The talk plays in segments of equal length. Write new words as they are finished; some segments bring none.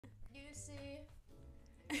see.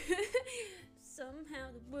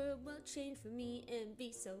 Somehow the world will change for me and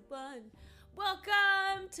be so fun.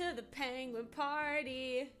 Welcome to the Penguin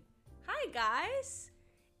Party. Hi, guys.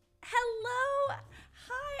 Hello.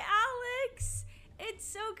 Hi, Alex. It's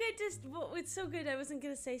so good to. Well, it's so good. I wasn't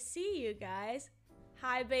gonna say see you guys.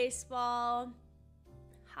 Hi, baseball.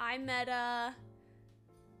 Hi, Meta.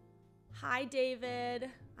 Hi,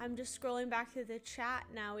 David. I'm just scrolling back through the chat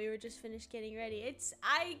now. We were just finished getting ready.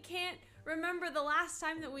 I can't remember the last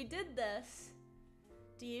time that we did this.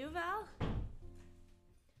 Do you, Val?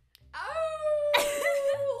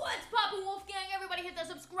 Oh, what's poppin', Wolfgang? Everybody hit the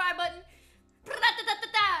subscribe button.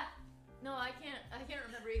 No, I can't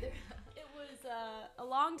remember either. It was a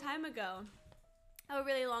long time ago. A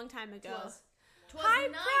really long time ago. Twas Hi,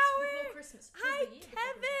 the night Prower. before Christmas. Hi, Twas the year before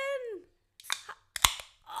Kevin.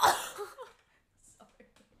 Christmas. Sorry,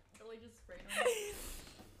 totally just sprayed on me.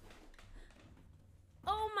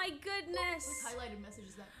 Oh my goodness. What highlighted message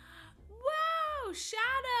is that? Wow,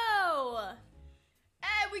 Shadow.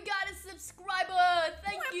 Hey, we got a subscriber!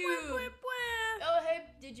 Thank Whip, you! whip, whip, whip. Oh, hey,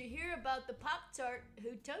 did you hear about the Pop-Tart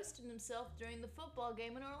who toasted himself during the football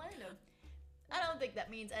game in Orlando? I don't think that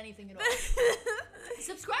means anything at all.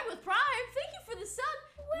 Subscribe with Prime! Thank you for the sub!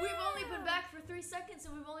 Wow. We've only been back for 3 seconds,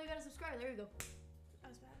 and we've only got a subscriber. There you go. That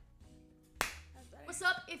was bad. That was better. What's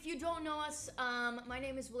up? If you don't know us, my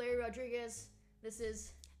name is Valeria Rodriguez. This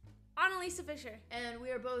is... Analesa Fisher. And we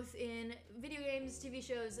are both in video games, TV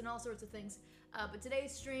shows, and all sorts of things. But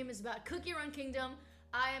today's stream is about Cookie Run Kingdom.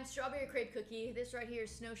 I am Strawberry Crepe Cookie. This right here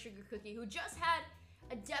is Snow Sugar Cookie, who just had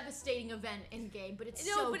a devastating event in game, but it's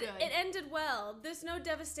so good. It ended well. There's no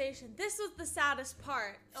devastation. This was the saddest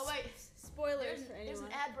part. Oh wait, Spoilers for anyone. There's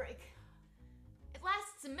an ad break. It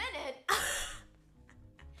lasts a minute.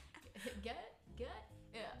 Get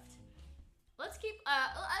effed. Let's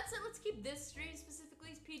keep this stream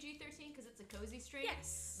specifically PG-13 because it's a cozy stream.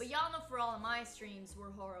 Yes. But y'all know for all of my streams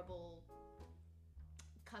were horrible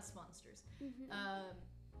cuss monsters.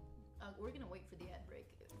 We're gonna wait for the ad break.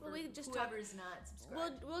 Well, we just whoever's not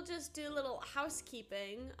subscribed. We'll just do a little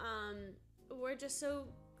housekeeping. We're just so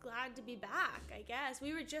glad to be back, I guess.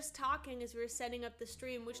 We were just talking as we were setting up the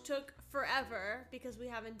stream, which took forever because we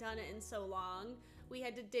haven't done it in so long. We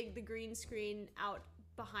had to dig the green screen out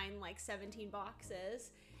behind like 17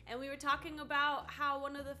 boxes. And we were talking about how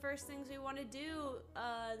one of the first things we want to do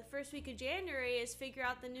the first week of January is figure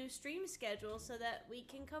out the new stream schedule so that we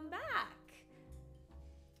can come back.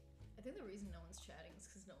 I think the reason no one's chatting is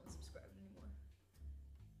because no one's subscribed anymore.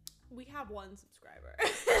 We have one subscriber.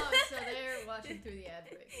 Oh, so they're watching through the ad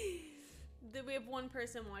break. We have one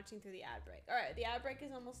person watching through the ad break. All right, the ad break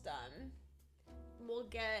is almost done. We'll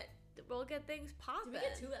get things popping. Did we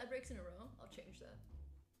get 2 ad breaks in a row? I'll change that.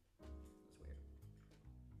 That's weird.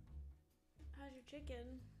 How's your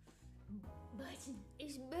chicken? Button.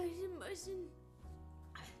 It's buzzing.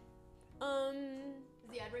 Is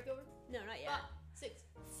the ad break over? No, not yet. 6,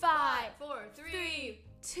 5, 4, 3,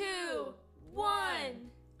 2,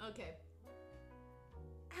 1. Okay.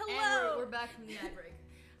 Hello. And we're back from the ad break.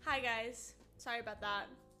 Hi guys. Sorry about that.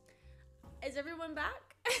 Is everyone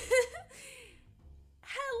back?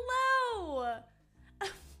 Hello.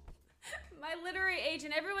 My literary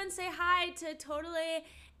agent. Everyone say hi to Totally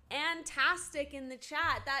Fantastic in the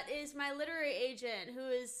chat. That is my literary agent who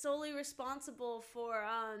is solely responsible for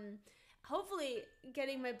hopefully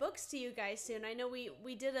getting my books to you guys soon. I know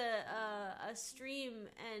we did a stream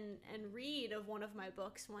and read of one of my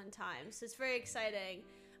books one time, so it's very exciting.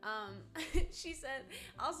 She said,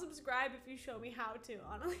 I'll subscribe if you show me how to,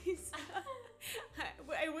 Analesa.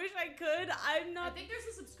 I wish I could. I'm not. I think there's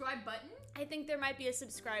a subscribe button. I think there might be a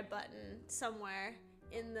subscribe button somewhere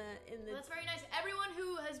in the. Well, that's very nice. Everyone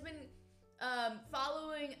who has been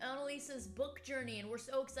following Analesa's book journey, and we're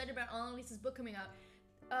so excited about Analesa's book coming out.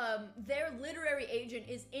 Their literary agent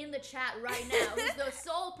is in the chat right now. Who's the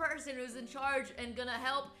sole person who's in charge and gonna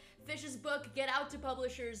help Fish's book get out to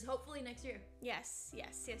publishers hopefully next year. Yes.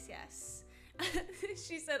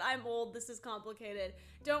 She said, I'm old, this is complicated.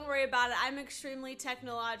 Don't worry about it. I'm extremely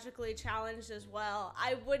technologically challenged as well.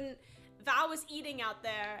 Val was eating out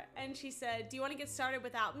there and she said, do you want to get started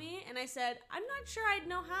without me? And I said, I'm not sure I'd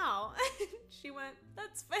know how. She went,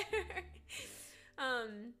 that's fair.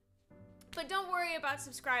 But don't worry about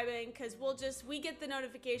subscribing because we get the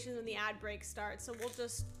notifications when the ad break starts. So we'll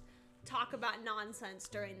just talk about nonsense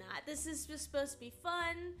during that. This is just supposed to be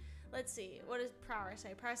fun. Let's see. What does Prower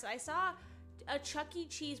say? Prower said, I saw a Chuck E.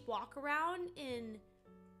 Cheese walk around in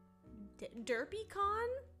DerpyCon,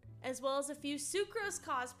 as well as a few Sucrose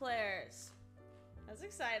cosplayers. That's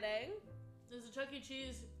exciting. There's a Chuck E.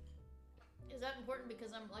 Cheese. Is that important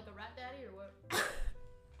because I'm like a rat daddy or what?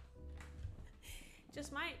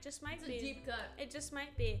 Just might It's be. a deep cut. It just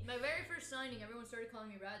might be. My very first signing, everyone started calling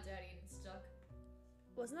me Rat Daddy, and it stuck.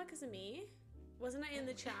 Wasn't that because of me? Wasn't I in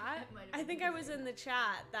the chat? It might have I been think I because was of in you. the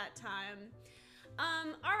chat that time.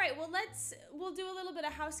 All right, well, we'll do a little bit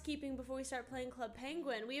of housekeeping before we start playing Club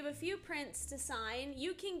Penguin. We have a few prints to sign.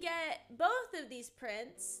 You can get both of these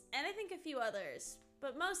prints, and I think a few others,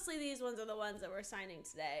 but mostly these ones are the ones that we're signing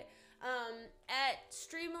today. At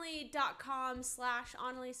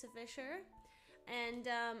streamily.com/Analesa Fisher. And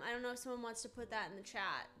I don't know if someone wants to put that in the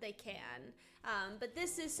chat. They can. But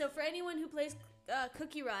this is, so for anyone who plays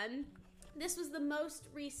Cookie Run, this was the most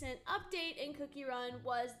recent update in Cookie Run,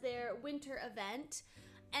 was their winter event.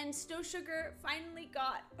 And Snow Sugar finally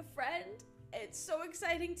got a friend. It's so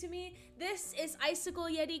exciting to me. This is Icicle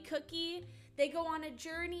Yeti Cookie. They go on a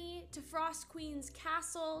journey to Frost Queen's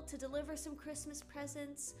castle to deliver some Christmas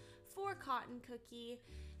presents for Cotton Cookie,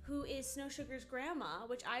 who is Snow Sugar's grandma,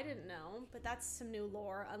 which I didn't know, but that's some new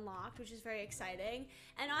lore unlocked, which is very exciting.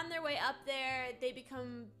 And on their way up there, they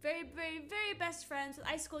become very, very, very best friends with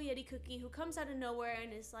Icicle Yeti Cookie, who comes out of nowhere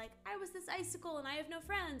and is like, I was this icicle and I have no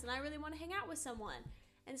friends and I really want to hang out with someone.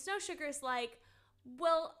 And Snow Sugar's like,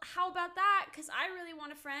 well, how about that? Because I really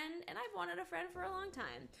want a friend, and I've wanted a friend for a long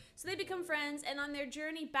time. So they become friends, and on their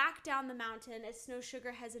journey back down the mountain, as Snow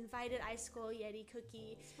Sugar has invited Icicle Yeti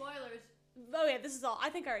Cookie. Spoilers. Oh yeah, this is all.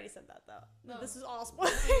 I think I already said that though. No. This is all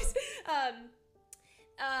spoilers.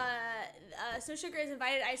 Snow Sugar has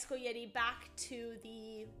invited Icicle Yeti back to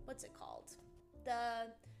the, what's it called?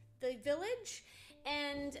 The village.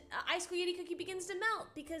 And Icicle Yeti Cookie begins to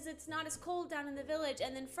melt because it's not as cold down in the village.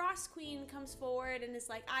 And then Frost Queen comes forward and is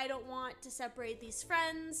like, I don't want to separate these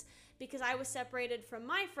friends because I was separated from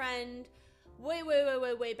my friend way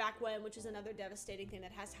back when, which is another devastating thing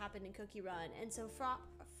that has happened in Cookie Run. And so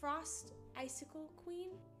Frost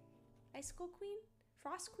Queen,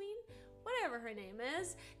 whatever her name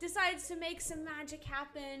is, decides to make some magic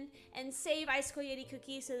happen and save Icicle Yeti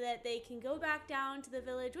Cookie so that they can go back down to the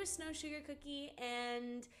village with Snow Sugar Cookie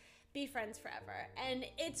and be friends forever. And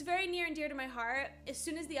it's very near and dear to my heart. As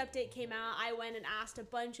soon as the update came out, I went and asked a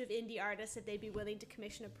bunch of indie artists if they'd be willing to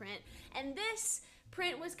commission a print. And this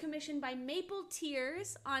print was commissioned by Maple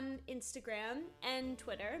Tears on Instagram and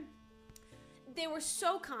Twitter. They were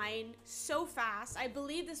so kind, so fast. I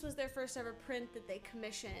believe this was their first ever print that they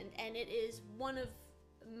commissioned, and it is one of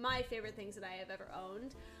my favorite things that I have ever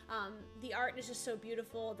owned. The art is just so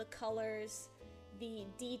beautiful, the colors, the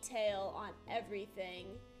detail on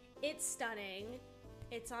everything. It's stunning.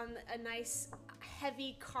 It's on a nice,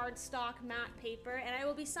 heavy cardstock matte paper, and I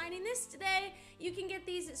will be signing this today. You can get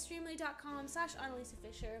these at streamily.com/Analesa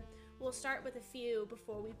Fisher. We'll start with a few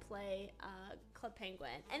before we play Club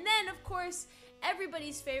Penguin. And then, of course,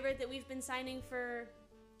 everybody's favorite that we've been signing for,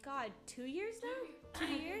 God, 2 years now? 2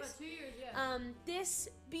 years? About 2 years, yeah. This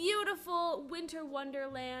beautiful Winter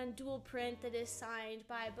Wonderland dual print that is signed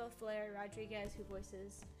by both Valeria Rodriguez, who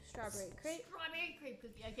voices Strawberry Crepe, Strawberry Crepe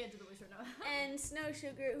Cookie. I can't do the voice right now. and Snow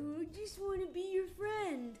Sugar, who just want to be your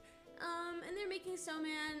friend. And they're making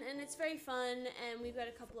Snowman, and it's very fun, and we've got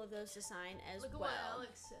a couple of those to sign as well. Look at what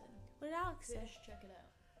Alex said. What did Alex say? Fish, check it out.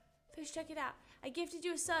 Fish, check it out. I gifted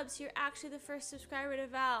you a sub, so you're actually the first subscriber to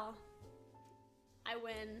Val. I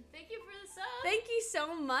win. Thank you for the sub. Thank you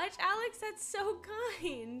so much, Alex. That's so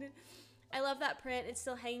kind. I love that print. It's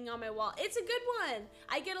still hanging on my wall. It's a good one.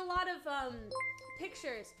 I get a lot of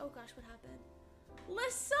pictures. Oh gosh, what happened?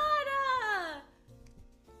 Lasada!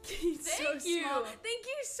 Thank you. Small. Thank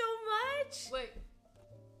you so much. Wait,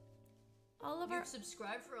 All of you've our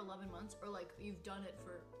subscribed for 11 months, or like you've done it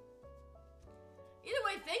for... Either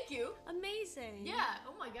way, thank you. amazing. Yeah,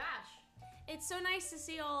 oh my gosh. It's so nice to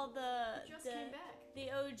see all the It just came back.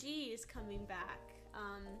 the OGs coming back.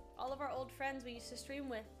 All of our old friends we used to stream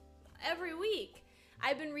with every week.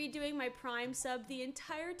 I've been redoing my Prime sub the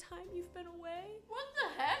entire time you've been away. What the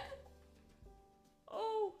heck?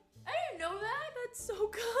 Oh, I didn't know that. that's so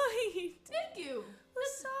kind. Thank you.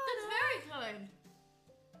 That's Lasada. very kind.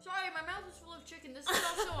 Sorry, my mouth is full of chicken. This is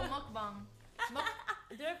also a mukbang.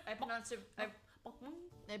 I pronounced it. I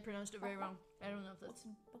pronounced it very wrong. I don't know if that's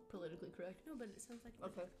politically correct. No, but it sounds like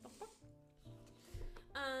Okay.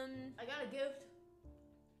 I I got a gift.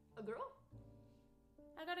 A girl?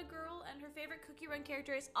 got a girl, and her favorite Cookie Run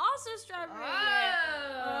character is also Strawberry. Oh.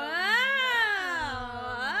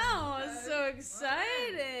 Wow, Okay. so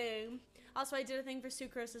exciting. Also, I did a thing for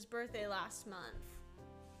Sucrose's birthday last month.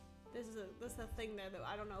 This is a thing there that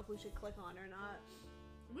I don't know if we should click on or not.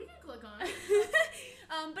 We can click on it.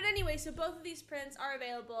 But anyway, so both of these prints are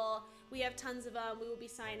available. We have tons of them. We will be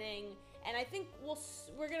signing, and I think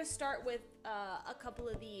we're gonna start with a couple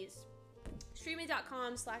of these.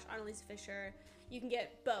 Streamily.com/Analesa Fisher. You can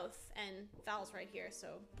get both, and Val's right here,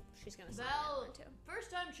 so she's gonna sign Val, it too.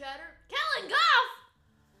 first time chatter. Kellen Goff!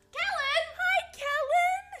 Kellen! Hi,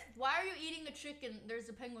 Kellen! Why are you eating a chicken? There's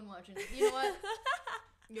a penguin watching. You know what?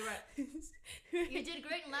 You're right. You did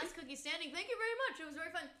great in Last Cookie Standing. Thank you very much. It was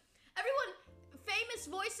very fun. Everyone, famous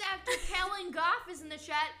voice actor Kellen Goff is in the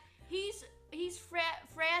chat. He's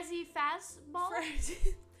Frazzy Fazball?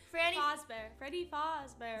 Franny Fazbear. Freddy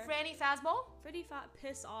Fazbear. Franny Fazball?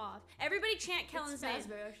 Piss off. Everybody chant Kellen's name. It's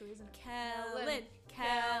Fazbear, actually, isn't it? Kellen.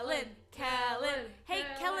 Hey, Kellen.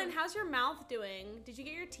 Kellen, how's your mouth doing? Did you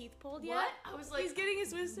get your teeth pulled yet? What? I was like... He's getting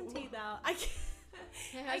his wisdom teeth out. I can't...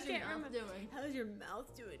 Hey, how's your mouth doing? How's your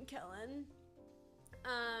mouth doing, Kellen?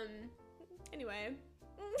 Anyway.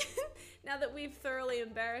 Now that we've thoroughly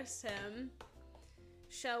embarrassed him,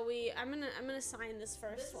 shall we... I'm gonna sign this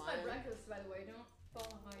first one. This is my breakfast, by the way. Don't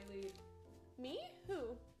fall highly. Me?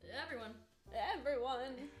 Who? Everyone.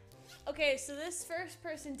 Everyone. Okay, so this first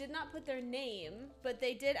person did not put their name, but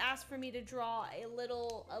they did ask for me to draw a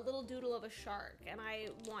little doodle of a shark, and I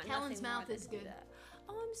want Kellen's nothing more mouth than is to do good. that.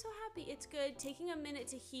 Oh, I'm so happy. It's good. Taking a minute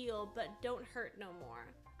to heal, but don't hurt no more.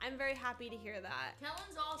 I'm very happy to hear that.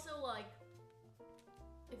 Kellen's also like,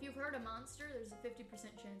 if you've heard a monster, there's a 50%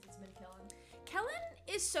 chance it's been Kellen. Kellen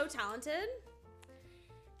is so talented,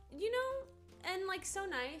 you know, and like so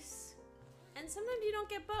nice. And sometimes you don't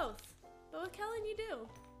get both, but with Kellen you do.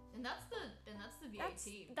 And that's the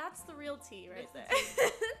VAT. That's the real tea right That's there.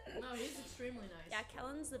 the No, he's extremely nice. Yeah,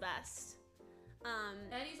 Kellen's the best.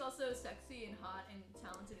 And he's also sexy and hot and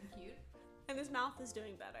talented and cute. And his mouth is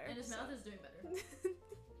doing better. And his mouth is doing better.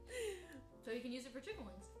 So you can use it for chicken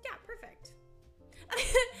wings. Yeah, perfect.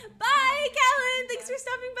 Bye, Kellen! Thanks for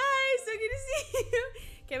stopping by! So good to see you!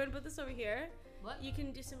 Okay, I'm gonna put this over here. What? You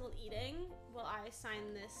can do some little eating while I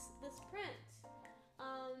sign this print.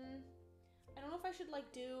 I don't know if I should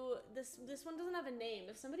like do this. This one doesn't have a name.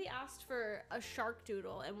 If somebody asked for a shark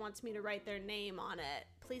doodle and wants me to write their name on it,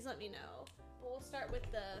 please let me know. But we'll start with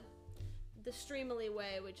the Streamily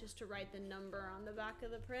way, which is to write the number on the back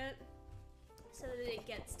of the print so that it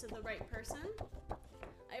gets to the right person.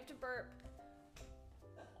 I have to burp.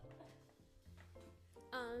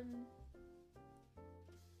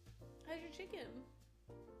 How's your chicken?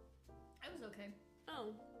 I was okay.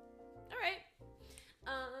 Oh, all right.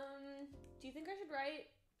 Do you think I should write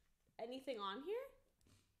anything on here?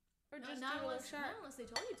 Or just not doodle a unless, shark? not unless they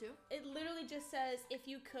told you to. It literally just says, if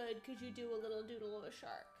you could you do a little doodle of a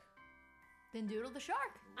shark? Then doodle the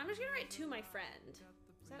shark. I'm just gonna write to my friend. Is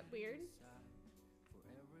that weird?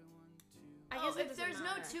 I Oh, guess it if doesn't there's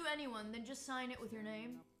no matter. to anyone, then just sign it with your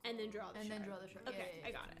name. And then draw the And shark. then draw the shark. Okay, Yeah.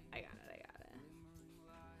 I got it.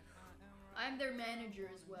 I'm their manager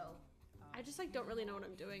as well. I just like don't really know what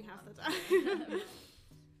I'm doing half the time.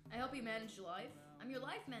 I help you manage your life. I'm your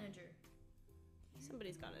life manager.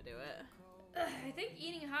 Somebody's gotta do it. I think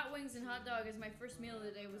eating hot wings and hot dog as my first meal of the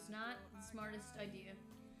day was not the smartest idea.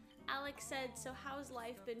 Alex said, so how's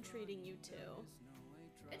life been treating you too?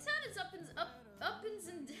 It's had its ups and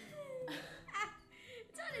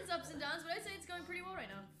it's had its ups and downs, but I'd say it's going pretty well right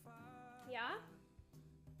now. Yeah?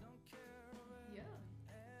 Yeah.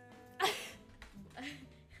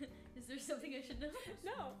 Is there something I should know?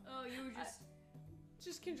 No. Oh, you were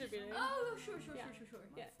Just contributing. Oh, sure. Yeah.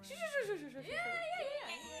 Yeah. Sure. Yeah.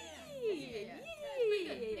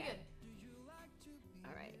 Pretty good.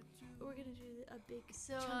 All right. We're gonna do a big.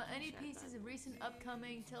 So, any pieces of recent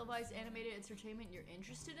upcoming televised animated entertainment you're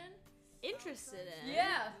interested in? Interested in?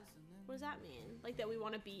 Yeah. What does that mean? Like that we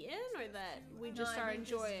want to be in, or that we just I are think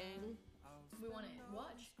just- enjoying? We want to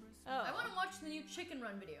watch. Oh. I want to watch the new Chicken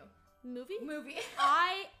Run video. Movie?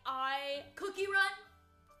 I Cookie Run.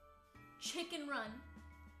 Chicken Run.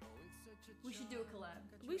 We should do a collab.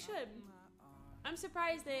 We should. I'm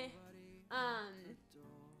surprised they.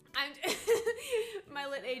 I'm my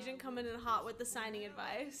lit agent coming in hot with the signing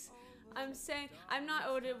advice. I'm saying I'm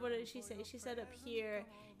not. What did she say? She said up here,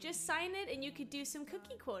 just sign it and you could do some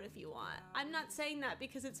cookie quote if you want. I'm not saying that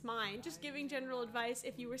because it's mine. Just giving general advice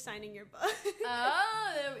if you were signing your book.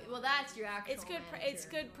 Oh, well, that's your actual. It's good. Manager. It's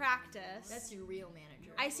good practice. That's your real manager.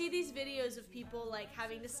 I see these videos of people like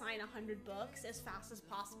having to sign 100 books as fast as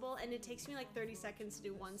possible, and it takes me like 30 seconds to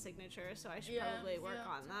do one signature. So I should probably work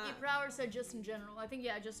on that. Prower said just in general. I think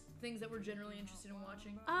just things that we're generally interested in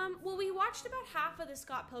watching. Well, we watched about half of the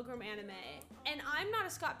Scott Pilgrim anime, and I'm not a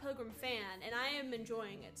Scott Pilgrim fan, and I am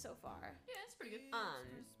enjoying it so far. Yeah, it's pretty good.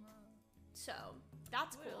 So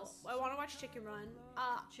that's What cool. else? I want to watch Chicken Run.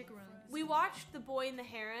 Chicken Run. We watched The Boy and the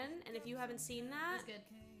Heron, and if you haven't seen that, It's good.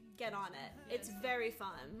 get on it. It's very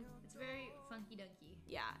fun. It's very funky dunky.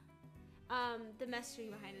 Yeah. The messaging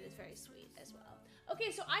behind it is very sweet as well.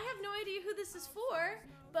 Okay, so I have no idea who this is for,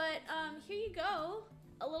 but here you go.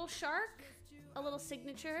 A little shark, a little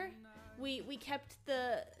signature. We kept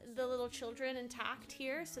the little children intact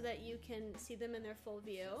here so that you can see them in their full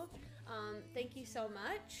view. Thank you so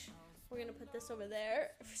much. We're gonna put this over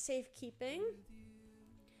there for safekeeping.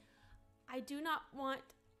 I do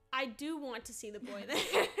want to see the boy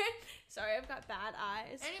there. Sorry, I've got bad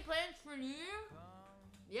eyes. Any plans for New Year?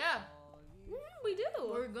 Yeah. We do.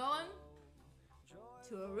 We're going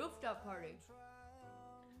to a rooftop party.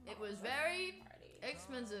 It was very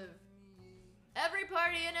expensive. Every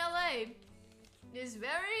party in LA is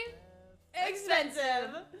very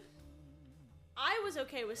expensive. I was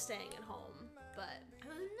okay with staying at home, but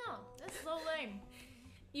no, that's so lame.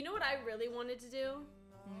 You know what I really wanted to do?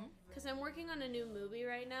 Because I'm working on a new movie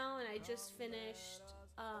right now, and I just finished,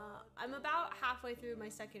 I'm about halfway through my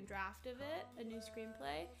second draft of it, a new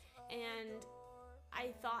screenplay, and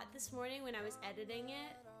I thought this morning when I was editing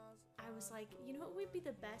it, I was like, you know what would be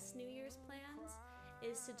the best New Year's plans?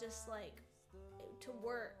 Is to just like, to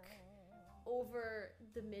work over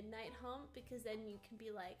the midnight hump, because then you can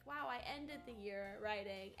be like, wow, I ended the year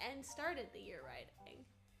writing and started the year writing,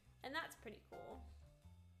 and that's pretty cool.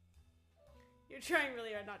 You're trying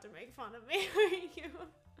really hard not to make fun of me, aren't you?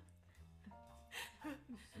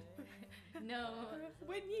 No.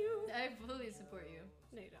 I fully support you.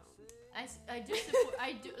 No, you don't. I do support.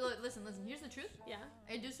 I do. Look, listen. Here's the truth. Yeah.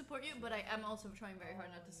 I do support you, but I'm also trying very hard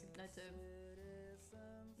not to.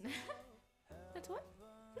 That's what?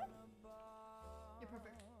 You're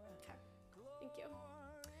perfect. Okay. Thank you.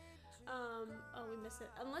 Oh, we miss it.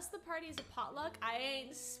 Unless the party is a potluck, I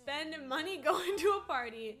ain't spending money going to a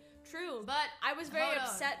party. True. But I was very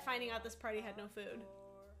upset finding out this party had no food.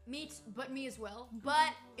 Me as well.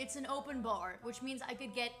 But it's an open bar, which means I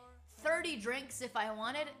could get 30 drinks if I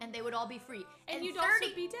wanted, and they would all be free. And you'd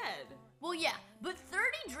also be dead. Well, yeah, but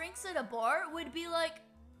 30 drinks at a bar would be like,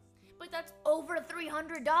 but that's over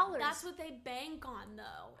 $300. That's what they bank on,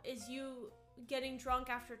 though, is you getting drunk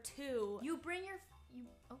after 2. You bring your,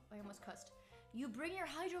 oh, I almost cussed. You bring your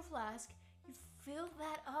hydro flask, you fill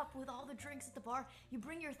that up with all the drinks at the bar. You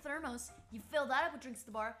bring your thermos, you fill that up with drinks at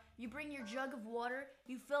the bar. You bring your jug of water,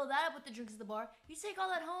 you fill that up with the drinks at the bar. You take all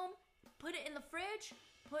that home, put it in the fridge,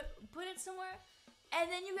 put it somewhere, and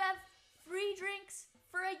then you have free drinks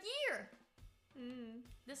for a year.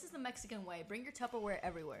 This is the Mexican way. Bring your Tupperware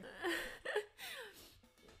everywhere.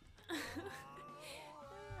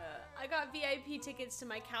 I got VIP tickets to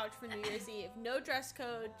my couch for New Year's Eve. No dress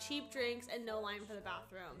code, cheap drinks, and no line for the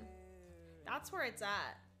bathroom. That's where it's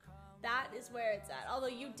at. That is where it's at. Although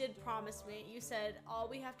you did promise me. You said, all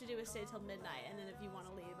we have to do is stay till midnight, and then if you want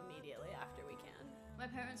to leave immediately after, we can. My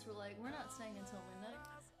parents were like, we're not staying until midnight.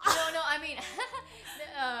 No, I mean,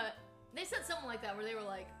 they said something like that, where they were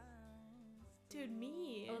like, dude,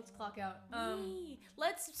 me. Oh, let's clock out. Me.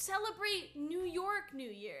 Let's celebrate New York New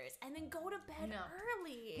Year's and then go to bed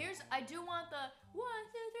early. I do want the 1, 2, 3,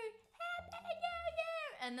 Happy New Year,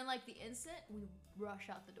 and then like the instant we rush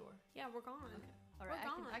out the door. Yeah, we're gone. Okay, all right,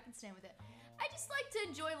 I can stand with it. I just like to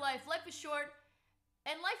enjoy life. Life is short,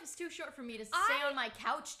 and life is too short for me to stay on my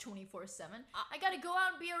couch 24/7. I gotta go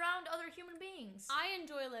out and be around other human beings. I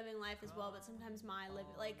enjoy living life as well, but sometimes my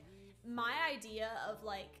idea of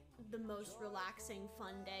like the most relaxing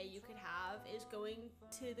fun day you could have is going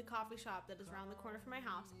to the coffee shop that is around the corner from my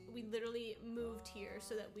house. We literally moved here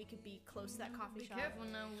so that we could be close to that coffee shop. Be careful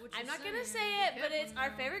now. I'm not gonna say it, but it's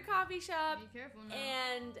our favorite coffee shop. Be careful now.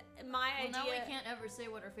 And my idea. Now we can't ever say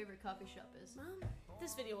what our favorite coffee shop is. Well,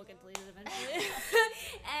 this video will get deleted eventually.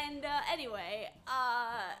 And anyway,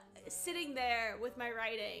 sitting there with my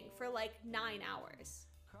writing for like 9 hours.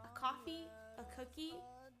 A coffee, a cookie,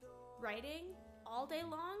 writing all day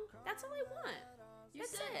long. That's all I want. You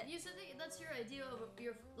said that's your idea of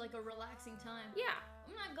your like a relaxing time. Yeah.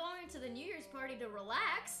 I'm not going to the New Year's party to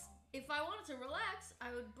relax. If I wanted to relax,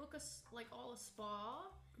 I would book a spa.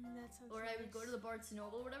 That sounds or nice. I would go to the Barnes &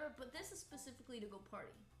 Noble or whatever. But this is specifically to go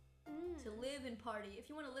party. To live and party. If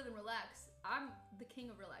you want to live and relax, I'm the king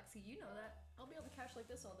of relaxing. You know that. I'll be on the couch like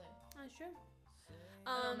this all day. That's true.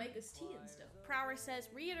 I'll make us tea and stuff. Prower says,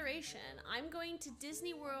 reiteration, I'm going to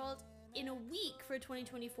Disney World in a week for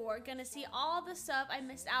 2024. Gonna see all the stuff I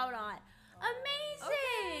missed out on.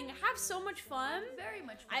 Amazing! Okay. Have so much fun. Very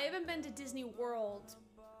much fun. I haven't been to Disney World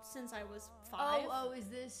since I was 5. Oh, is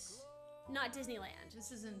this... Not Disneyland.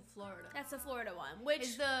 This is in Florida. That's the Florida one, which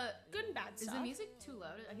is the good and bad stuff. Is the music too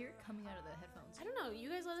loud? I hear it coming out of the headphones. I don't know. You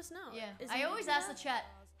guys let us know. Yeah. I always ask the chat,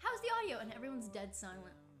 how's the audio? And everyone's dead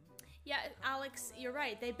silent. Yeah, Alex, you're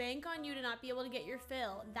right. They bank on you to not be able to get your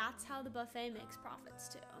fill. That's how the buffet makes profits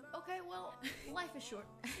too. Okay, well, life is short.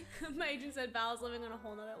 My agent said Val's living on a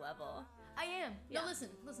whole nother level. I am. Yeah. No,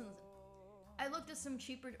 listen. I looked at some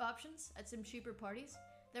cheaper options at some cheaper parties.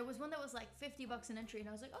 There was one that was like $50 an entry, and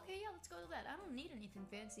I was like, okay, yeah, let's go to that. I don't need anything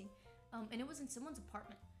fancy. And it was in someone's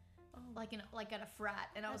apartment, like at a frat,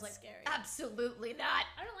 and I was like, scary. Absolutely not.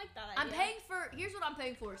 I don't like that idea. I'm paying for. Here's what I'm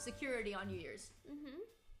paying for: security on New Year's. Mm-hmm.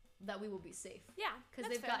 That we will be safe. Yeah,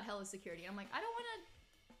 because they've got hella security. I'm like, I don't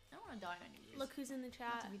want to die on New Year's. Look who's in the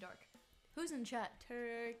chat. Not to be dark. Who's in the chat?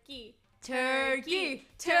 Turkey. Turkey.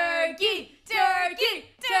 Turkey. Turkey.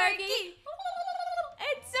 Turkey.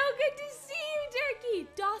 It's so good to see you, Turkey.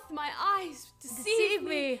 Doth my eyes deceive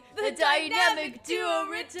me? The dynamic duo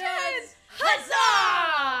returns.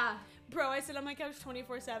 Huzzah! Bro, I sit on my couch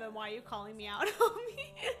 24/7. Why are you calling me out,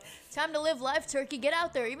 homie? Time to live life, Turkey. Get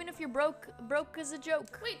out there, even if you're broke. Broke is a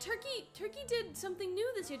joke. Wait, Turkey did something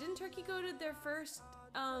new this year. Didn't Turkey go to their first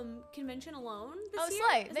convention alone this year?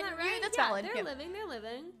 Slight. Isn't that right? That's yeah, valid. They're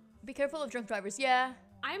living. Be careful of drunk drivers. Yeah.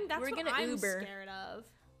 That's We're what gonna I'm Uber. scared of.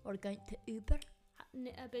 We're going to Uber.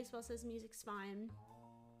 Baseball says music's fine.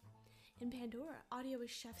 In Pandora, audio is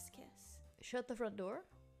chef's kiss. Shut the front door.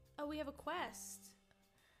 Oh, we have a quest.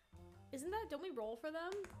 Don't we roll for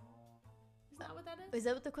them? Is that what that is? Is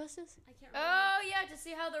that what the quest is? I can't remember. Oh, yeah, to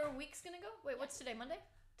see how their week's gonna go? Wait, what's today, Monday?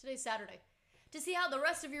 Today's Saturday. To see how the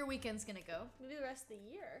rest of your weekend's gonna go. Maybe the rest of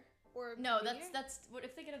the year. Or No, the year? that's what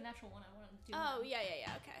if they get a natural one, I want to do. Oh, yeah,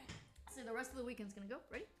 okay. So the rest of the weekend's gonna go.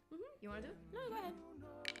 Ready? Mm-hmm. You wanna do it? No, go ahead.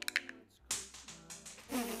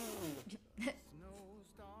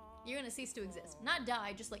 You're gonna cease to exist. Not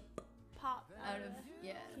die, just like Pop out of,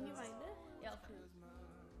 yeah. Can you find it? Yeah, I'll find it.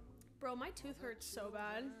 Bro, my tooth hurts so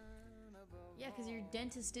bad. Yeah, because your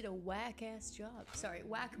dentist did a whack-ass job. Sorry,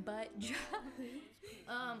 whack-butt job.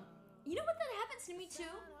 You know what that happens to me,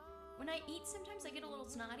 too? When I eat, sometimes I get a little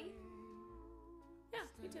snotty. Yeah,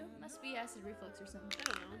 me too. Must be acid reflux or something. I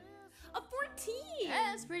don't know. A 14!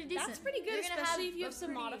 Yeah, that's pretty decent. That's pretty good, You're gonna especially if you a have some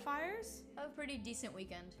pretty- modifiers. A pretty decent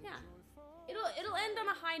weekend. Yeah. It'll end on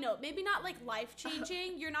a high note. Maybe not like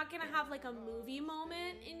life-changing. You're not gonna have like a movie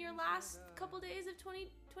moment in your last couple days of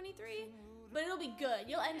 2023, but it'll be good.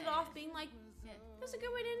 You'll end it off being like, that's a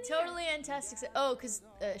good way to end the year. Totally fantastic. Oh, because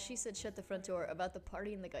she said shut the front door about the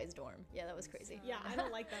party in the guy's dorm. Yeah, that was crazy. Yeah, I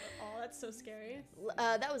don't like that at all. That's so scary.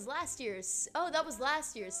 That was last year's. Oh, that was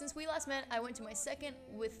last year. Since we last met, I went to my second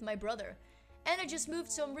with my brother. And I just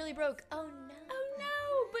moved, so I'm really broke. Oh, no. Oh, no.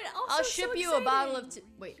 But also I'll ship you a bottle of...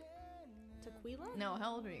 Wait. Tequila? No,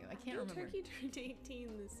 how old are you? I can't remember. Turkey turned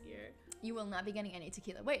 18 this year. You will not be getting any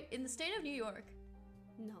tequila. Wait, in the state of New York?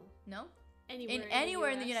 No. No? Anywhere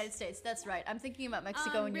in the US. United States. That's right. I'm thinking about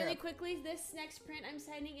Mexico and really Europe. quickly, this next print I'm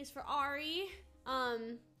sending is for Ari.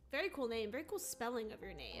 Very cool name. Very cool spelling of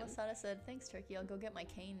your name. Lasada said, thanks, Turkey. I'll go get my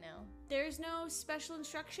cane now. There's no special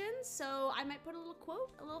instructions, so I might put a little quote,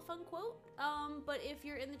 a little fun quote. But if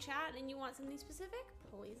you're in the chat and you want something specific,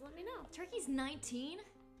 please let me know. Turkey's 19?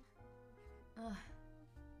 Ugh.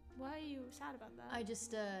 Why are you sad about that? I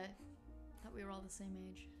just, thought we were all the same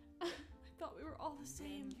age. I thought we were all the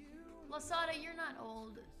same. Lasada, you're not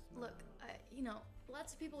old. Look,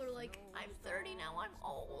 lots of people are like, I'm 30 now, I'm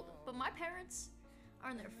old. But my parents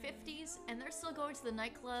are in their 50s, and they're still going to the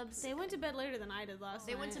nightclubs. They went to bed later than I did last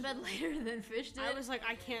night. They went to bed later than Fish did. I was like,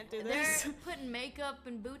 I can't do this. They're putting makeup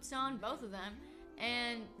and boots on, both of them,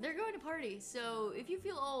 and they're going to party. So if you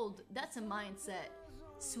feel old, that's a mindset.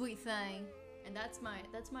 Sweet thing. And that's my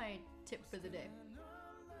tip for the day.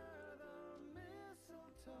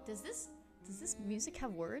 Does this music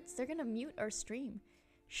have words? They're gonna mute our stream.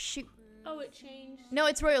 Shoot. Oh, it changed. No,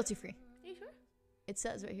 it's royalty free. Are you sure? It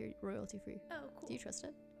says right here, royalty free. Oh, cool. Do you trust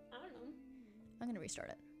it? I don't know. I'm gonna restart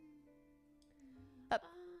it. Up.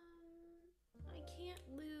 I can't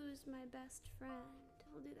lose my best friend.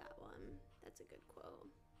 I'll do that one. That's a good quote.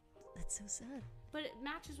 That's so sad. But it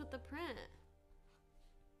matches with the print.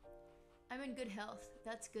 I'm in good health.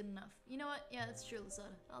 That's good enough. You know what? Yeah, that's true,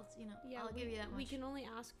 Lasada. I'll give you that much. We can only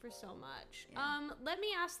ask for so much. Yeah. Let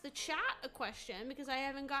me ask the chat a question because I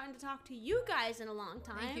haven't gotten to talk to you guys in a long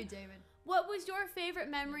time. Thank you, David. What was your favorite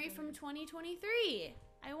memory from 2023?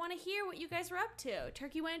 I want to hear what you guys were up to.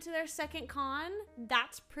 Turkey went to their second con.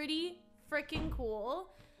 That's pretty freaking cool.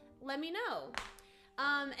 Let me know.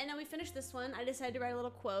 And then we finished this one. I decided to write a little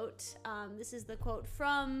quote. This is the quote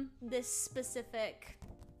from this specific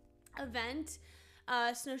event.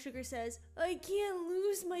 Snow Sugar says, I can't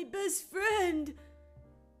lose my best friend,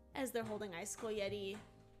 as they're holding Icicle Yeti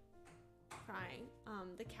crying.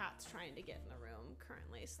 The cat's trying to get in the room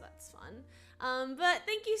currently, so that's fun. But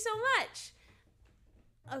thank you so much.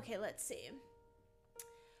 Okay, let's see.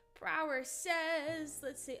 Brower says,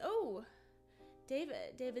 let's see. Oh,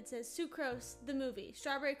 David says Sucrose, the movie.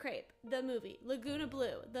 Strawberry Crepe, the movie. Laguna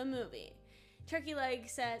Blue, the movie. Turkey Leg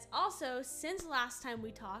says, also, since last time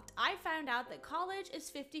we talked, I found out that college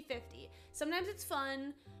is 50-50. Sometimes it's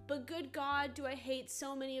fun, but good God, do I hate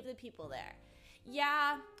so many of the people there.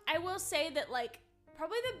 Yeah, I will say that, like,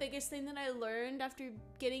 probably the biggest thing that I learned after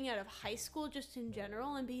getting out of high school, just in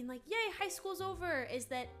general, and being like, yay, high school's over, is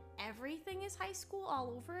that everything is high school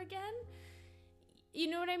all over again. You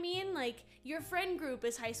know what I mean? Like, your friend group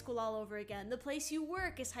is high school all over again. The place you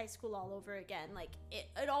work is high school all over again. Like,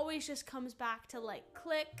 it always just comes back to, like,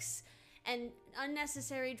 cliques and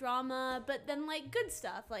unnecessary drama, but then, like, good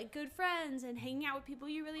stuff, like good friends and hanging out with people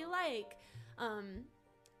you really like.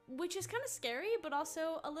 Which is kind of scary, but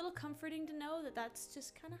also a little comforting to know that that's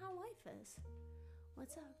just kind of how life is.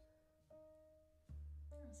 What's up?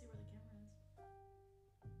 I don't see where the camera is.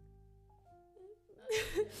 There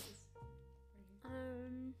it is. Right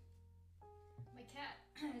here. My cat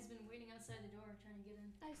has been waiting outside the door trying to get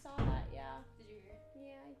in. I saw that, yeah. Did you hear it?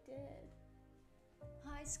 Yeah, I did.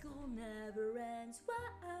 High school never ends. Whoa,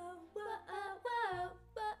 whoa, whoa,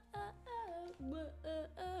 whoa,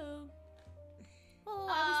 whoa.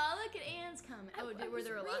 Oh, look at Anne's comment. Were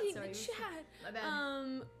there a lot? Sorry. The chat. My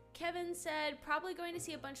bad. Kevin said, probably going to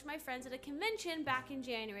see a bunch of my friends at a convention back in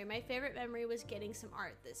January. My favorite memory was getting some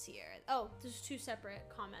art this year. Oh, there's two separate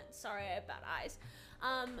comments. Sorry, I have bad eyes.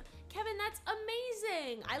 Kevin, that's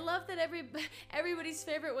amazing. I love that everybody's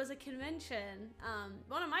favorite was a convention.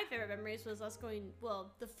 One of my favorite memories was us going,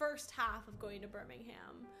 well, the first half of going to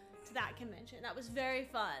Birmingham to that convention. That was very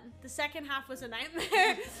fun. The second half was a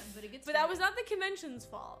nightmare. But that was not the convention's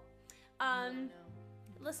fault. No.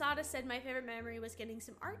 Lasada said my favorite memory was getting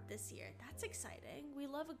some art this year. That's exciting. We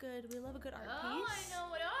love a good art piece. Oh, I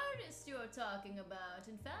know what artist you're talking about.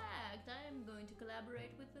 In fact, I am going to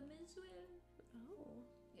collaborate with them as well. Oh.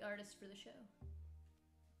 The artist for the show.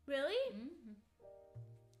 Really?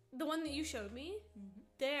 Mm-hmm. The one that you showed me? Mm-hmm.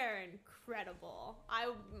 They're incredible.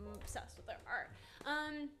 I'm obsessed with their art.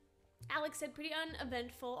 Alex said pretty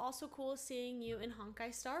uneventful. Also cool seeing you in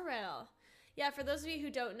Honkai Star Rail. Yeah, for those of you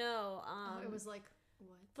who don't know, it was like,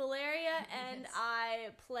 what? Valeria and I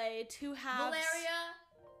play two halves. Valeria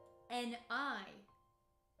and I.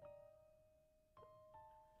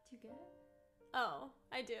 Do you get it? Oh,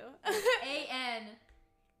 I do. Aneye.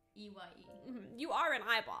 You are an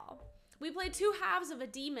eyeball. We played two halves of a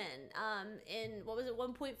demon in, what was it,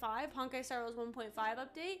 1.5? Honkai Star Rail's 1.5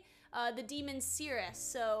 update. The demon Cirrus.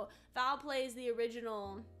 So Val plays the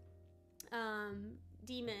original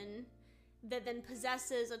demon that then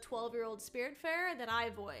possesses a 12-year-old Spiritfarer that I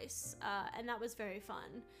voice. And that was very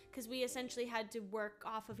fun because we essentially had to work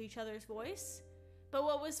off of each other's voice. But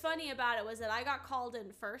what was funny about it was that I got called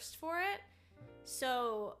in first for it.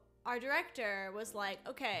 So our director was like,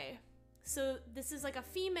 okay, so this is like a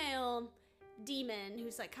female demon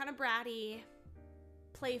who's like kind of bratty,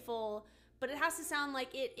 playful, but it has to sound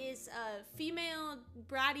like it is a female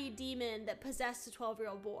bratty demon that possessed a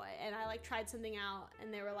 12-year-old boy. And I like tried something out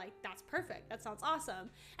and they were like, that's perfect. That sounds awesome.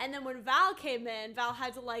 And then when Val came in, Val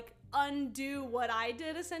had to like undo what I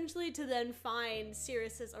did essentially to then find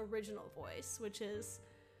Cirrus's original voice, which is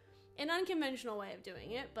an unconventional way of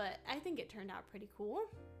doing it, but I think it turned out pretty cool.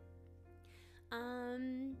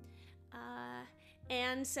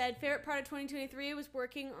 Anne said, favorite part of 2023 was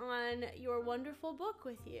working on your wonderful book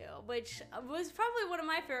with you, which was probably one of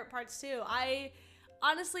my favorite parts too. I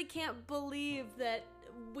honestly can't believe that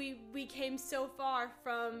we came so far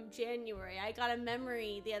from January. I got a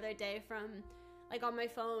memory the other day from, like, on my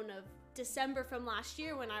phone of December from last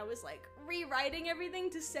year when I was like rewriting everything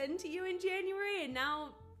to send to you in January, and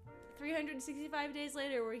now 365 days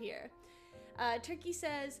later we're here. Turkey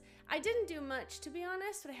says, I didn't do much, to be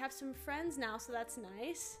honest, but I have some friends now, so that's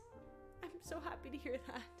nice. I'm so happy to hear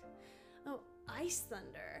that. Oh, Ice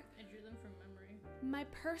Thunder. I drew them from memory. My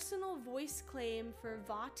personal voice claim for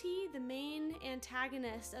Vati, the main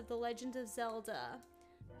antagonist of The Legend of Zelda.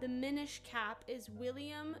 The Minish Cap is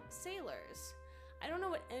William Sailors. I don't know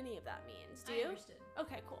what any of that means. Do you? I understood.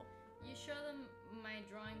 Okay, cool. You show them my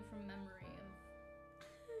drawing from memory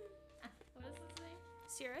of... What is this name?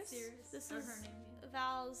 Cirrus? This or is her name.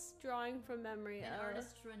 Val's drawing from memory. An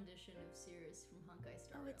artist's rendition of Cirrus from Honkai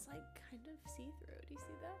Star Rail. Oh, it's like kind of see-through. Do you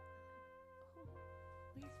see that? Oh,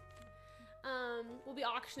 weird. We'll be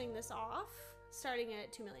auctioning this off, starting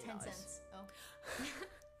at $2 million. 10 cents. Oh.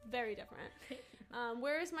 Very different.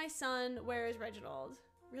 Where is my son? Where is Reginald?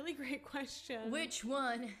 Really great question. Which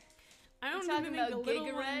one? I don't even think the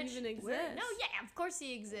little one even exists. No, yeah, of course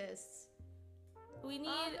he exists. We need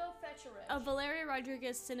I'll go fetch a a reg. Valeria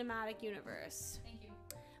Rodriguez cinematic universe. Thank you.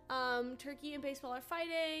 Turkey and baseball are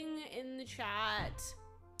fighting in the chat.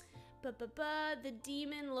 The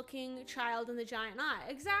demon-looking child in the giant eye.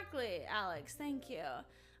 Exactly, Alex. Thank you.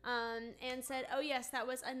 And said, "Oh yes, that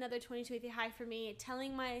was another 2023 high for me.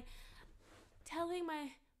 Telling my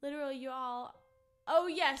literal y'all. Oh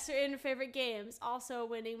yes, you're in your favorite games. Also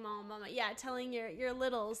winning mama. Yeah, telling your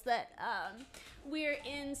littles that we're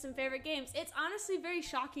in some favorite games. It's honestly very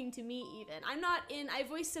shocking to me even. I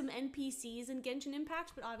voiced some NPCs in Genshin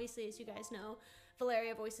Impact, but obviously, as you guys know,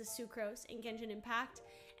 Valeria voices Sucrose in Genshin Impact.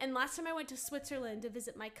 And last time I went to Switzerland to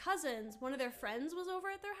visit my cousins, one of their friends was over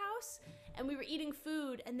at their house, and we were eating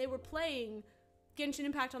food, and they were playing Genshin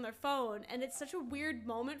Impact on their phone, and it's such a weird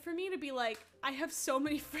moment for me to be like, I have so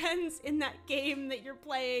many friends in that game that you're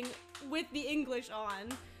playing with the English on.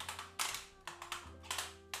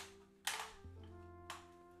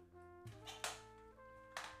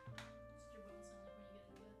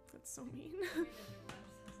 That's so mean.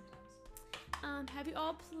 Have you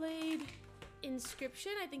all played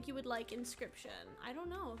Inscription? I think you would like Inscription. I don't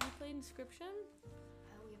know. Have you played Inscription?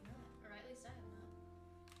 We have not, or at least I have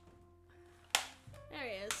not. There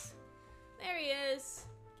he is. There he is.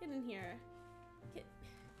 Get in here.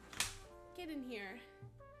 Get in here.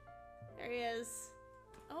 There he is.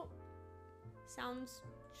 Oh. Sounds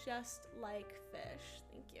just like fish.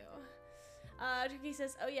 Thank you. Turkey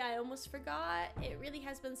says, "Oh yeah, I almost forgot. It really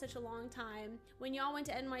has been such a long time. When y'all went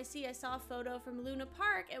to NYC, I saw a photo from Luna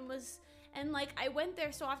Park and like I went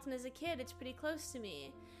there so often as a kid. It's pretty close to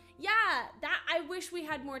me. Yeah, I wish we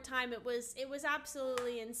had more time. It was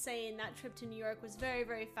absolutely insane. That trip to New York was very,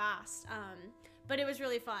 very fast. But it was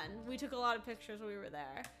really fun. We took a lot of pictures when we were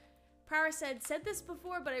there." Power said this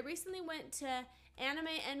before, but I recently went to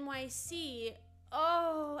Anime NYC.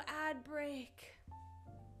 Oh, ad break.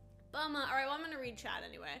 Bummer. All right, well, I'm gonna read chat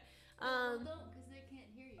anyway. Well, don't, because they can't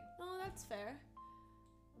hear you. Oh, that's fair.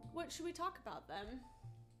 What should we talk about then?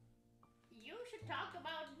 You should talk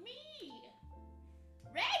about me,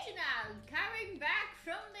 Reginald, coming back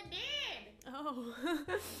from the dead. Oh.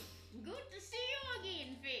 Good to see you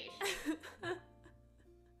again, fish.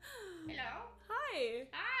 Hello. Hi.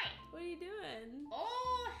 Hi. What are you doing?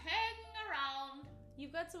 Oh, hanging around.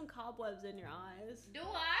 You've got some cobwebs in your eyes. Do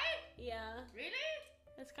I? Yeah. Really?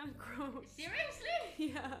 That's kind of gross. Seriously?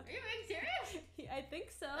 Yeah. Are you being serious? Yeah, I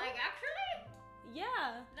think so. Like, actually?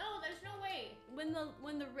 Yeah. No, there's no way. When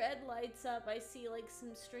the red lights up, I see like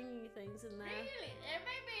some stringy things in there. Really?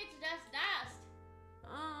 Maybe it's just dust.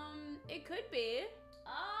 It could be.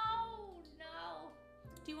 Oh, no.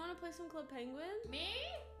 Do you want to play some Club Penguin? Me?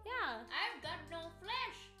 Yeah. I've got no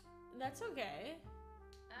flesh. That's okay.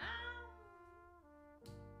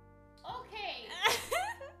 Okay.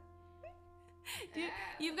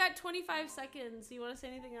 You've got 25 seconds. Do you want to say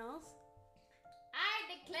anything else? I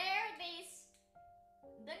declare this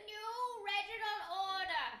the new Reginald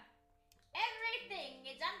order. Everything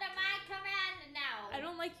is under my command now. I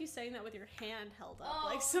don't like you saying that with your hand held up Oh,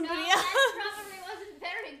 like somebody no, else. That probably wasn't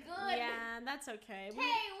very good. Yeah, that's okay.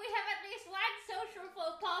 Hey, we have at least one social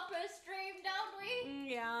for Papa stream, don't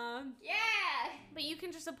we? Yeah. Yeah. But you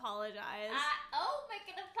can just apologize. Make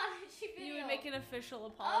an apology video. You would make an official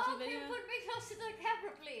apology Can video. you put me close to the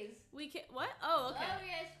camera, please? We can. What? Oh, okay. Oh,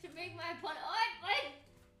 yes, to make my apology. Oh, wait.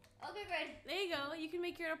 Okay, great. There you go. You can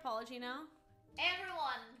make your apology now.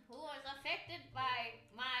 Everyone who was affected by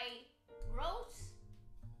my gross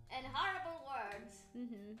and horrible words,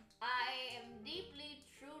 I am deeply,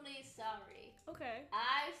 truly sorry. Okay.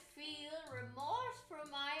 I feel remorse for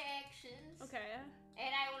my actions. Okay.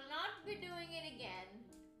 And I will not be doing it again.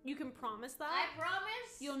 You can promise that? I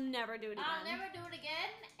promise. You'll never do it again. I'll never do it again.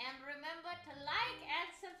 And remember to like and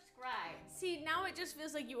subscribe. See, now it just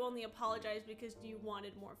feels like you only apologized because you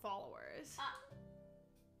wanted more followers.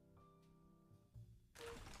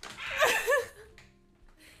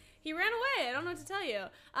 He ran away. I don't know what to tell you.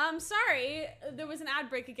 Sorry, there was an ad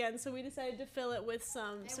break again, so we decided to fill it with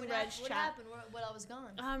some Reg chat. What happened while I was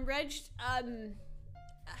gone? Reg,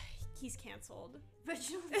 he's canceled.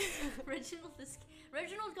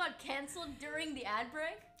 Reginald got canceled during the ad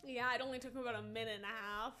break? Yeah, it only took him about a minute and a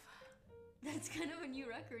half. That's kind of a new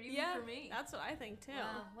record, even for me. That's what I think too.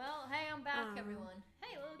 Wow. Well, hey, I'm back, everyone.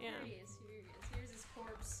 Hey, look, yeah. Here he is. Here's his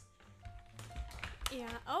corpse.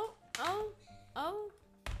 Yeah. Oh.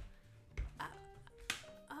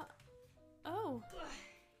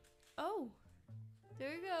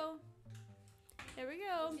 There you go. There we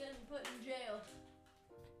go. He's getting put in jail.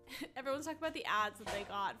 Everyone's talking about the ads that they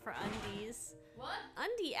got for undies. What?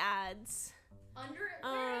 Undie ads. Underwear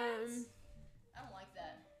ads? I don't like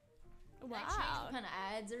that. Wow. Can I change what kind of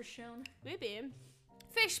ads are shown? Maybe.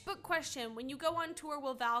 Fish, book question. When you go on tour,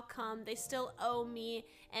 will Val come? They still owe me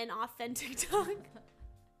an authentic dog.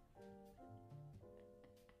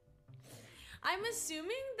 I'm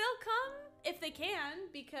assuming they'll come if they can,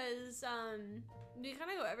 because we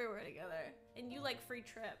kind of go everywhere together, and you like free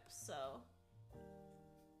trips, so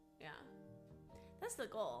yeah, that's the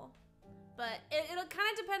goal. But it'll kind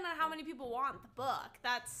of depend on how many people want the book.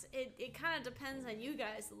 That's it. It kind of depends on you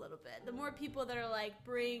guys a little bit. The more people that are like,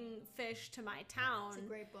 bring Fish to my town, It's a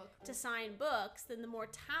great book. to sign books, then the more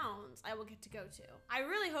towns I will get to go to. I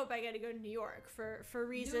really hope I get to go to New York for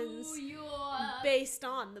reasons New York. based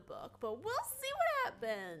on the book, but we'll see what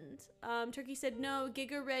happened. Turkey said no.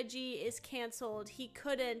 Giga Reggie is canceled. He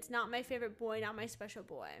couldn't. Not my favorite boy. Not my special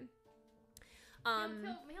boy.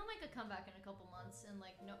 He'll make a comeback in a couple months, and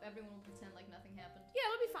like no, everyone will pretend like nothing happened. Yeah,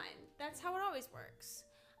 it'll be fine. That's how it always works.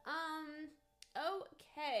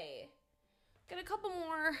 Okay. Got a couple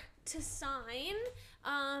more to sign.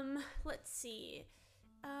 Let's see.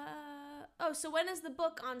 So when is the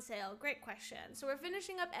book on sale? Great question. So we're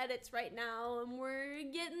finishing up edits right now, and we're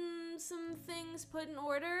getting some things put in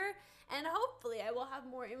order, and hopefully I will have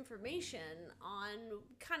more information on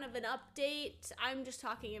kind of an update. I'm just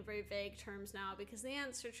talking in very vague terms now, because the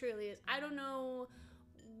answer truly is I don't know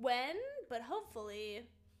when, but hopefully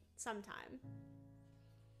sometime.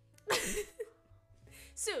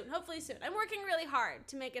 Soon, hopefully soon. I'm working really hard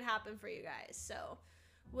to make it happen for you guys, so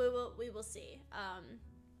we will see.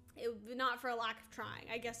 Not for a lack of trying,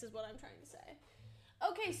 I guess is what I'm trying to say.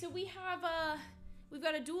 Okay, so we've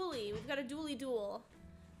got a dually. We've got a dually duel.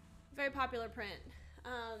 Very popular print.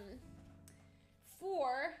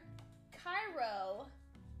 For Cairo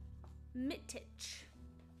Mittich.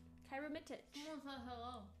 Cairo Mittich. Someone said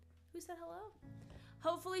hello. Who said hello?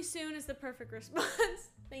 Hopefully soon is the perfect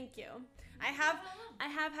response. Thank you. I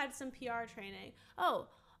have had some PR training. Oh,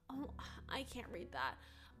 I can't read that.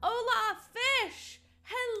 Hola, Fish!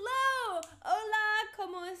 Hello! Hola,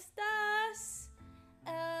 ¿cómo estás?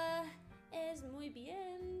 Es muy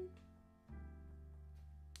bien.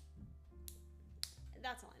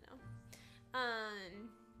 That's all I know.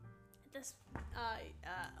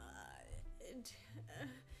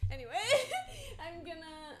 Anyway, I'm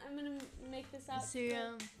gonna make this out. See,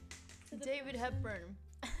 to the David person. Hepburn.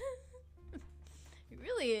 You're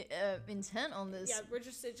really intent on this. Yeah,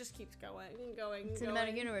 it just keeps going and going.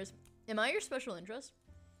 Cinematic universe. Am I your special interest?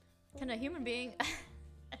 Can a human being?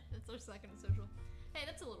 That's our second social. Hey,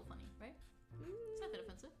 that's a little funny, right? It's not that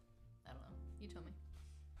offensive. I don't know. You tell me.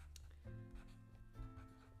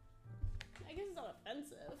 I guess it's not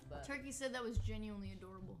offensive, but Turkey said that was genuinely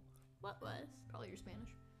adorable. what was? Probably your Spanish.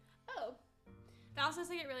 Oh, Val says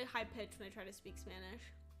I get really high pitched when I try to speak Spanish.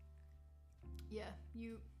 Yeah,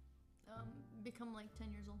 you become like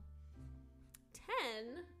 10 years old.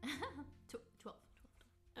 10? 12.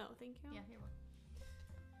 Oh, thank you. Yeah, you're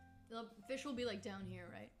welcome. The fish will be like down here,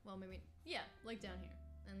 right? Well, maybe, yeah, like down here.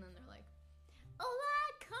 And then they're like, hola,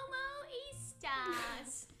 como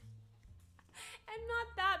estás? I'm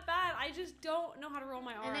not that bad. I just don't know how to roll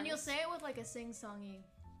my R's. And then you'll say it with like a sing-songy.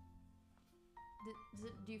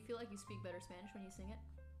 Do you feel like you speak better Spanish when you sing it?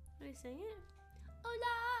 Can I sing it?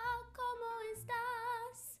 Hola, ¿cómo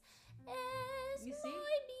estás? Es You see?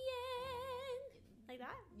 muy bien. Like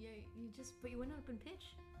that? Yeah, but you went up in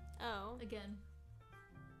pitch. Oh. Again.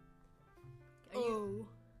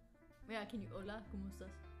 Yeah, can you, hola, ¿cómo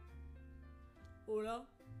estás? Hola,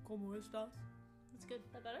 ¿cómo estás? That's good.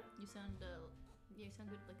 That better? You sound good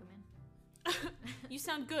like a man. You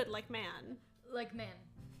sound good like man. Like man.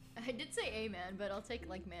 I did say a man, but I'll take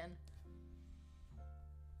like man.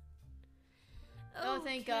 Oh,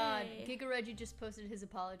 thank God. Giga Reggie just posted his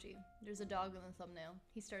apology. There's a dog in the thumbnail.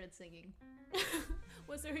 He started singing.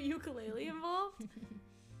 Was there a ukulele involved?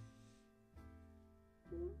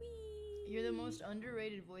 You're the most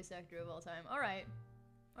underrated voice actor of all time. All right.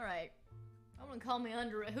 I wouldn't call me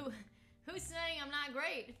underrated. Who's saying I'm not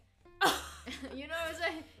great? You know what I'm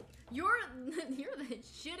saying? You're the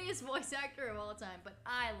shittiest voice actor of all time, but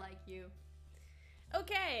I like you.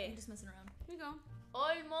 Okay. I'm just messing around. Here you go.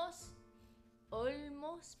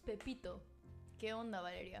 Olmos Pepito. ¿Qué onda,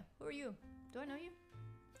 Valeria? Who are you? Do I know you?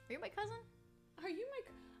 Are you my cousin? Are you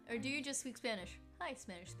my... Or do you just speak Spanish? Hi,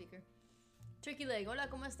 Spanish speaker. Turkey Leg. Hola,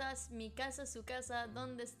 ¿cómo estás? Mi casa, su casa.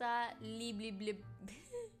 ¿Dónde está? Blib, blib, blib.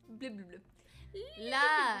 Blib, blib, blib.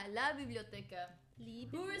 La biblioteca.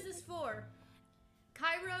 Who is this for?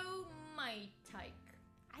 Cairo my tyke.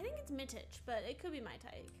 I think it's Mittich, but it could be my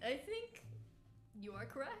type. I think you are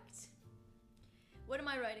correct. What am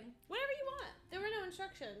I writing? Whatever you want. There were no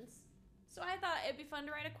instructions. So I thought it'd be fun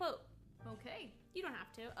to write a quote. Okay. You don't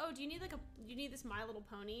have to. Oh, do you need this My Little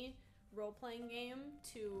Pony role-playing game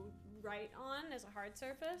to write on as a hard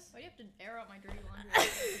surface. Why do you have to air out my dirty laundry?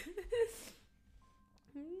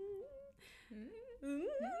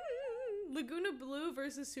 Laguna Blue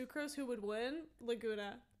versus Sucrose, who would win?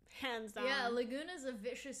 Laguna, hands down. Yeah, Laguna's a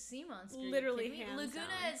vicious sea monster. Literally hands Laguna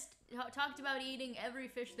down. has talked about eating every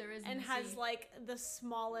fish there is in And the has sea. like the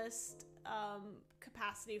smallest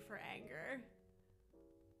capacity for anger.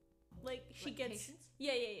 Like she Like gets patience?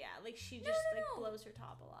 yeah. Like she just blows her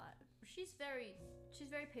top a lot. She's very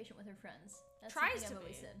patient with her friends. That's Tries something to I've be.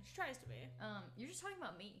 always said. She tries to be. You're just talking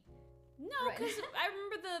about me. No, Right. because I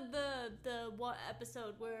remember the one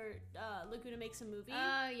episode where Laguna makes a movie.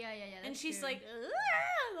 Yeah. And that's she's true. like,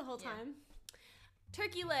 "Ugh," the whole Yeah. time.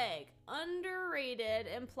 Turkey leg, underrated,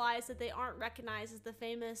 implies that they aren't recognized as the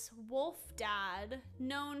famous wolf dad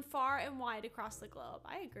known far and wide across the globe.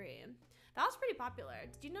 I agree. Val's pretty popular.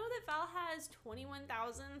 Did you know that Val has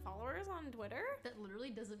 21,000 followers on Twitter? That literally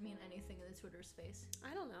doesn't mean anything in the Twitter space.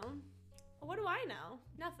 I don't know. What do I know?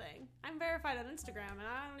 Nothing. I'm verified on Instagram and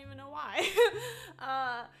I don't even know why.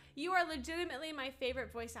 You are legitimately my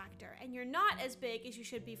favorite voice actor, and you're not as big as you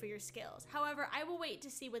should be for your skills. However, I will wait to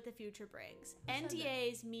see what the future brings.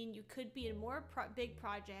 NDAs mean you could be in more big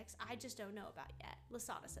projects I just don't know about yet.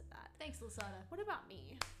 Lasada said that. Thanks, Lasada. What about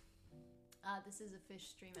me? This is a fish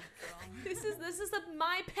stream after all. This is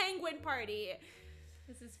my penguin party.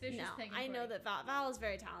 This is Fish's No, penguin I know party. that Val is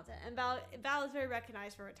very talented, and Val is very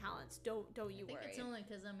recognized for her talents. Don't you I think worry. it's only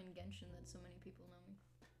because I'm in Genshin that so many people know me.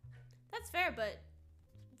 That's fair, but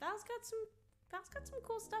Val's got some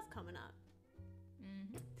cool stuff coming up.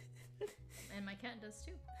 Mm-hmm. And my cat does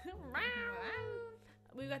too.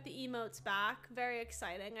 We got the emotes back. Very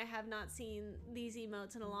exciting. I have not seen these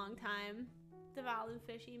emotes in a long time. The Val and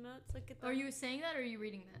Fish emotes. Look at them. Are you saying that or are you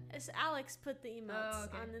reading that? It's Alex put the emotes Oh,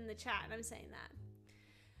 okay. on in the chat, and I'm saying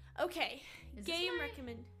that. Okay. Is this Game my-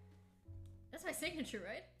 recommend. That's my signature,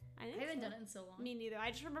 right? I I think haven't so. done it in so long. Me neither.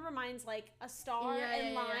 I just remember mine's like a star Yeah,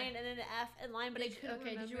 and yeah, line and then an F and line, but I couldn't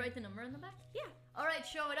Okay, did you remember. write the number in the back? Yeah. All right,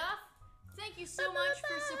 show it off. Thank you so much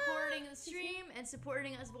for supporting the stream and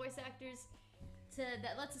supporting us voice actors.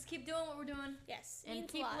 That lets us keep doing what we're doing Yes. and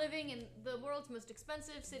means keep a lot. living in the world's most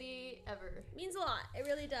expensive city ever. Means a lot. It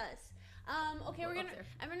really does. Okay, We're up there.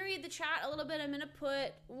 I'm gonna read the chat a little bit. I'm gonna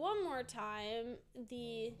put one more time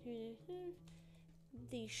the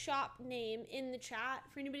shop name in the chat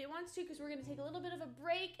for anybody that wants to, because we're gonna take a little bit of a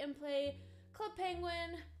break and play Club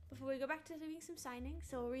Penguin before we go back to doing some signing.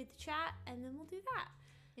 So we'll read the chat and then we'll do that.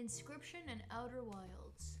 Inscription and Outer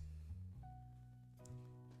Wilds.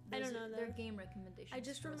 I don't Those know are- though. They're game recommendations. I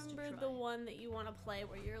just for us to remember try. the one that you want to play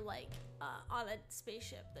where you're like on a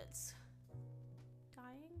spaceship that's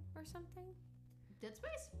dying or something. Dead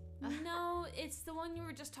Space. No, it's the one you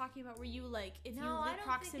were just talking about where you like if No, you I the don't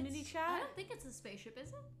proximity think it's, chat. I don't think it's a spaceship, is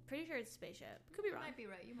it? Pretty sure it's a spaceship. Could be You wrong. might be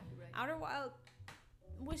right. You might be right. Outer Wild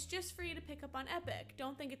was just free to pick up on Epic.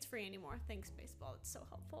 Don't think it's free anymore. Thanks, Baseball. It's so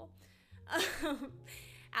helpful.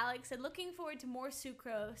 Alex said, looking forward to more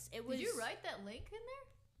sucrose. It was Did you write that link in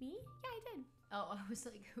there? me? Yeah, I did. Oh, I was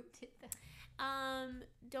like, who did that?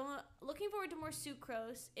 Looking forward to more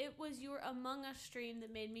sucrose. It was your Among Us stream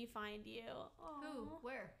that made me find you. Who? Aw.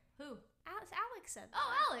 Where? Who? Alex said that.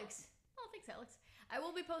 Oh, Alex. Oh, thanks, Alex. I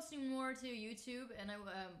will be posting more to YouTube, and I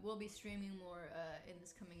will be streaming more in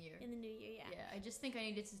this coming year. In the new year, yeah. Yeah, I just think I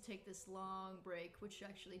needed to take this long break, which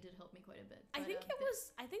actually did help me quite a bit. I But, think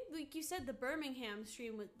I think like you said, the Birmingham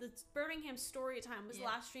stream with the Birmingham story time was the Yeah.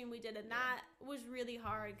 last stream we did, and Yeah. that was really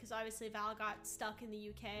hard because obviously Val got stuck in the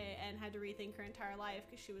UK and had to rethink her entire life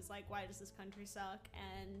because she was like, "Why does this country suck?"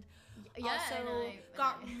 And also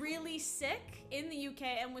got really sick in the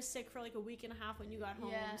UK and was sick for like a week and a half when you got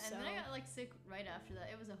home. Yeah, so. and then I got like sick right after that.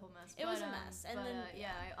 It was a whole mess. It was a mess, and then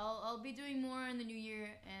yeah, I'll be doing more in the new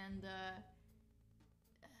year, and I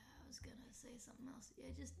was gonna say something else. Yeah,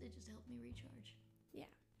 it just helped me recharge.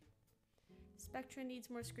 Spectra needs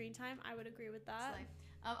more screen time. I would agree with that.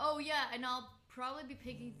 It's like, oh yeah, and I'll probably be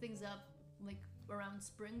picking things up like around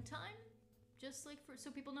springtime, just like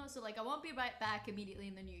so people know. So like I won't be right back immediately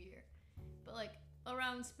in the new year, but like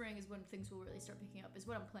around spring is when things will really start picking up. Is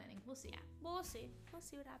what I'm planning. We'll see. Yeah, well, we'll see. We'll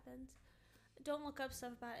see what happens. Don't look up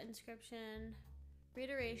stuff about inscription.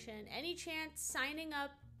 Reiteration. Any chance signing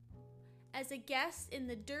up as a guest in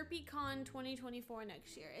the DerpyCon 2024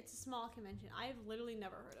 next year? It's a small convention. I've literally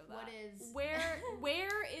never heard of that. What is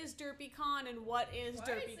where is DerpyCon and what is Why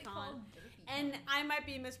DerpyCon? is it called DerpyCon? And I might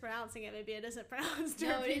be mispronouncing it. Maybe it isn't pronounced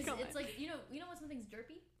no, DerpyCon. it's like you know when something's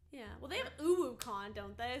derpy. yeah. Well, they have UwuCon,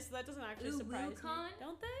 don't they? So that doesn't actually surprise me. UwuCon?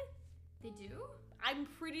 Don't they? They do. I'm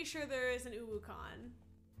pretty sure there is an UwuCon.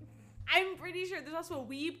 I'm pretty sure there's also a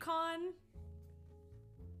WeebCon.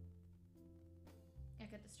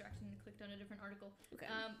 got distracted and clicked on a different article. Okay.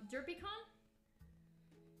 DerpyCon?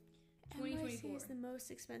 NYC 2024. is the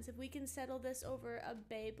most expensive. We can settle this over a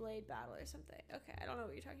Beyblade battle or something. Okay, I don't know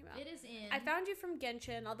what you're talking about. It is in. I found you from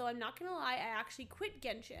Genshin, although I'm not gonna lie, I actually quit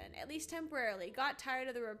Genshin, at least temporarily. Got tired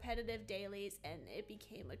of the repetitive dailies, and it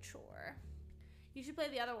became a chore. You should play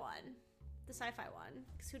the other one, the sci-fi one,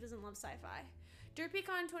 because who doesn't love sci-fi?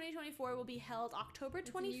 DerpyCon 2024 will be held October 25th.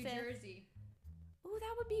 It's in New Jersey. Oh,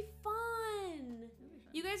 that would be fun.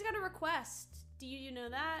 You guys got a request. Do you know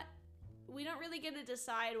that? We don't really get to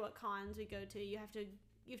decide what cons we go to. You have to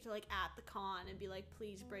like at the con and be like,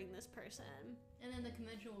 please bring this person. And then the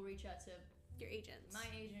convention will reach out to your agents, my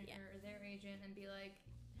agent or their agent, and be like,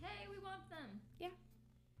 hey, we want them. Yeah.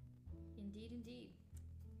 Indeed.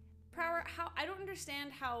 Prower, how I don't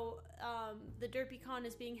understand how the DerpyCon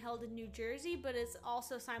is being held in New Jersey, but it's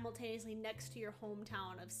also simultaneously next to your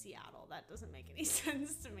hometown of Seattle. That doesn't make any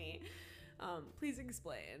sense to me. Please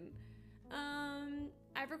explain.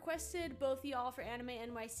 I've requested both y'all for Anime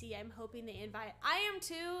NYC. I'm hoping they invite. I am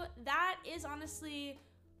too. That is honestly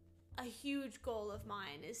a huge goal of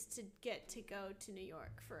mine, is to get to go to New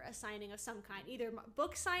York for a signing of some kind, either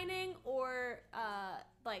book signing or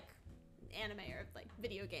like anime or like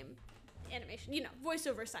video game animation,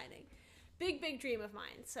 voiceover signing. Big dream of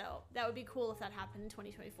mine. So that would be cool if that happened in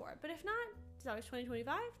 2024. But if not, it's always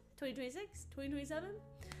 2025, 2026, 2027,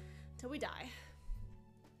 till we die.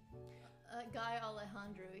 Guy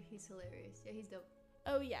Alejandro, he's hilarious. Yeah, he's dope.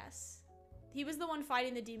 Oh yes, he was the one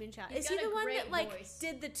fighting the demon chat. He's Is he got a the one great that like voice.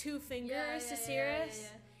 did the two fingers to Sirius?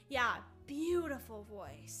 Yeah, beautiful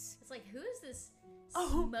voice. It's like, who is this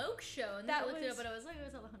Oh, smoke show? And then I looked it up and I was like, it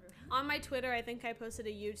was Alejandro. On my Twitter, I think I posted a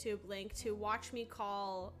YouTube link to watch me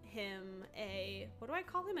call him what do I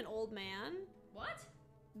call him? An old man? What?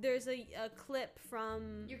 There's a clip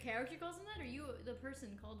from... Your character calls him that, or you, the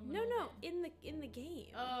person, called him? No, in the game.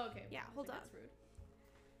 Oh, okay. Yeah, hold on. That's rude.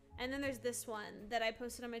 And then there's this one that I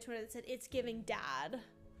posted on my Twitter that said, "It's giving dad."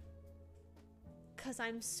 'Cause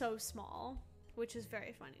I'm so small, which is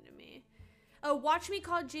very funny to me. Oh, watch me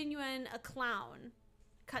call Genuine a clown.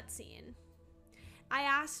 Cutscene. I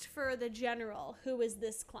asked for the general, who is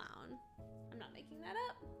this clown? I'm not making that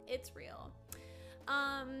up. It's real.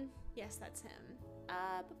 Yes, that's him.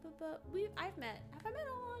 Have I met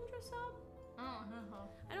Alondra Sub? Oh, no.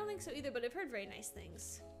 I don't think so either, but I've heard very nice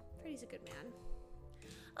things. Freddy's a good man.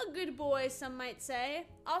 A good boy, some might say.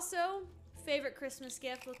 Also, favorite Christmas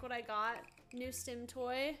gift, look what I got. New Stim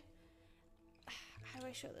toy. How do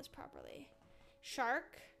I show this properly?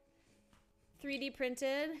 Shark. 3D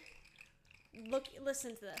printed.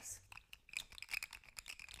 Listen to this.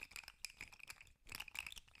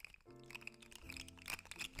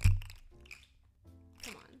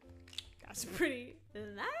 Come on. That's pretty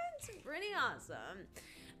awesome.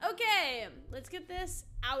 Okay, let's get this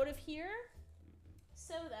out of here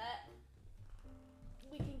so that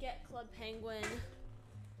we can get Club Penguin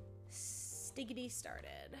stiggity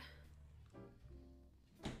started.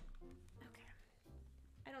 Okay.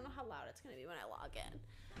 I don't know how loud it's gonna be when I log in.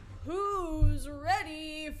 Who's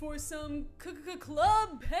ready for some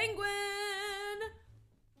Club Penguin?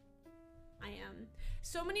 I am.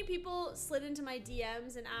 So many people slid into my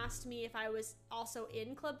DMs and asked me if I was also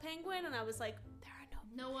in Club Penguin, and I was like,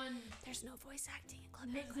 there's no voice acting in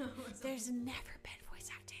Club Penguin. There's never been voice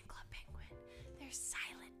acting in Club Penguin. There's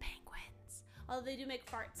silent penguins. Although they do make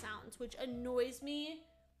fart sounds, which annoys me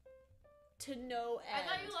to no end. I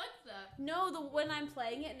thought you liked that. No, when I'm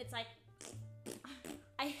playing it and it's like,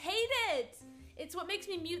 I hate it. It's what makes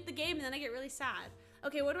me mute the game and then I get really sad.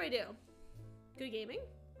 Okay, what do I do? Good gaming?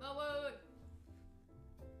 Oh, wait.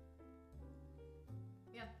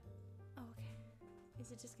 Yeah. Oh, okay.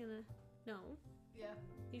 Is it just gonna... No. Yeah.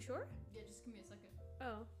 You sure? Yeah, just give me a second.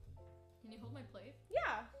 Oh. Can you hold my plate?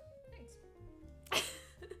 Yeah. Thanks.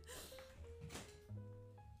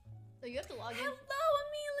 So you have to log in. Hello,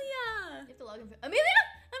 Amelia. You have to log in. Amelia!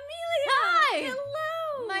 Amelia! Hi!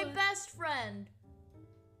 Hello! My best friend.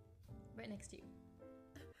 Right next to you.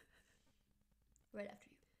 Right after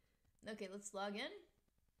you. Okay, let's log in.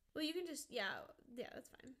 Well, you can just... Yeah, that's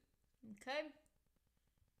fine. Okay.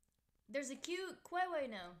 There's a cute Queue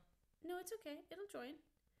now. No, it's okay. It'll join.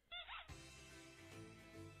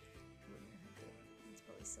 It's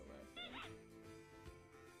probably so loud.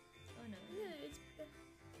 Oh no.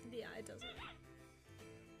 Yeah, it doesn't.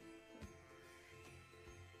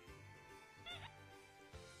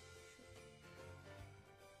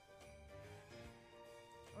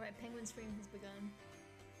 Alright, Penguin Stream has begun.